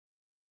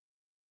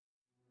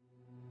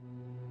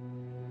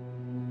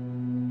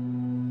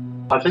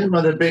I think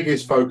one of the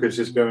biggest focus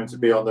is going to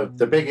be on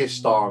the biggest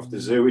star of the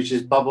zoo, which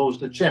is Bubbles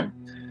the chimp,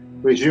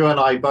 which you and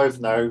I both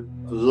know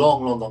a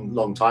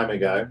long time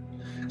ago.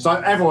 So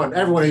everyone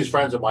who's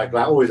friends with Michael,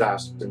 I always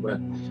ask him,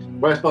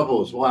 where's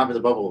Bubbles? What happened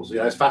to Bubbles? You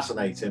know, it's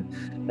fascinating.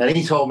 And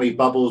he told me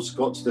Bubbles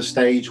got to the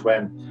stage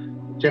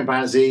when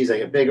chimpanzees, they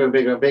get bigger and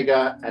bigger and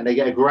bigger, and they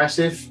get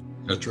aggressive.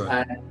 That's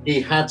right. And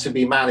he had to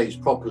be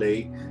managed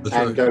properly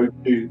go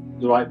to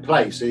the right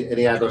place. And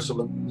he had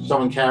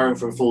someone caring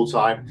for him full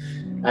time.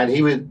 And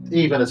he would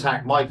even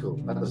attack Michael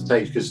at the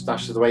stage because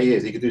that's just the way he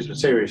is. He could do some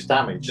serious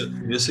damage.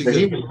 Yes, he so could.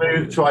 He was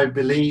moved to, I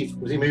believe,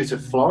 was he moved to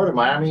Florida,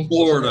 Miami?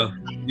 Florida,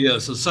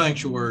 yes, a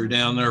sanctuary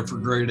down there for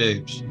great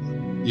apes.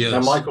 Yes.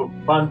 And Michael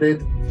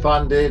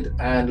funded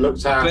and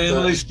looked after. The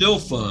family still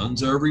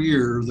funds every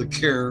year the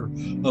care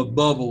of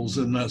Bubbles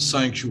in that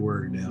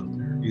sanctuary down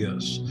there.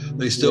 Yes,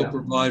 they still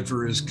provide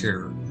for his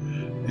care,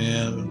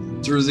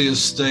 and through the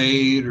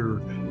estate or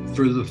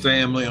through the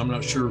family, I'm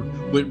not sure,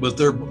 but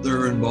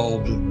they're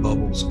involved in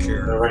Bubbles'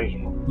 care.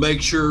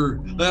 Make sure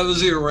that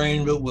was the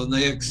arrangement when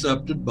they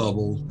accepted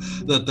Bubbles,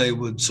 that they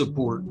would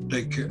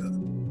take care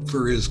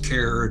for his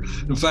care.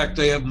 In fact,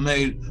 they have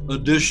made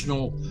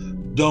additional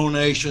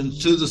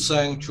donations to the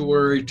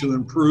sanctuary to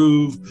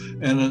improve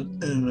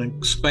and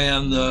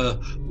expand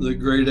the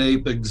great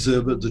ape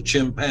exhibit, the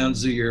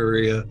chimpanzee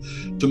area,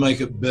 to make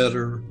it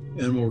better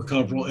and more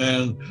comfortable.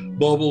 And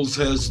Bubbles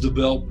has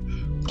developed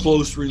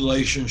close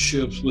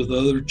relationships with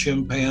other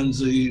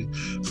chimpanzee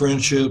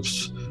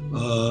friendships.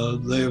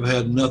 They have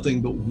had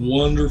nothing but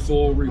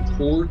wonderful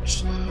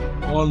reports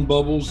on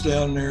Bubbles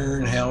down there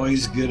and how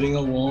he's getting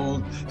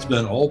along. It's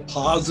been all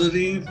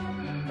positive.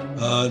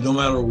 No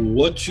matter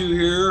what you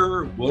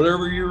hear,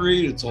 whatever you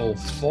read, it's all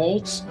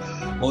false.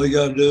 All you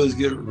got to do is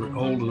get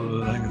hold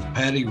of, I think it's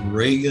Patty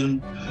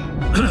Reagan,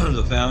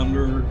 the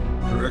founder,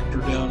 director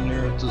down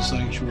there at the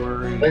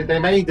sanctuary. They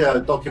made a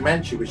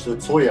documentary which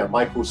Latoya,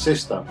 Michael's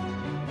sister,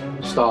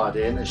 starred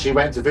in, and she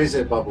went to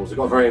visit Bubbles. It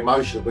got very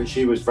emotional, but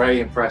she was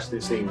very impressed,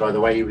 it seemed, by the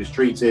way he was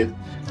treated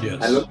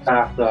and looked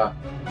after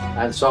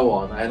and so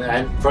on.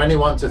 And for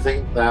anyone to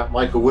think that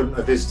Michael wouldn't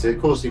have visited,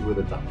 of course he would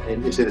have done.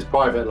 It's in his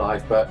private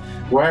life, but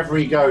wherever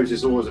he goes,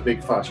 there's always a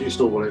big fuss. You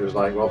saw what it was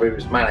like, Rob. It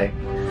was manic,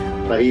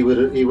 but he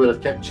would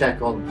have kept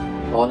check on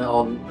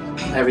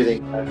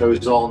everything that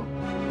goes on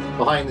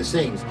behind the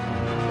scenes.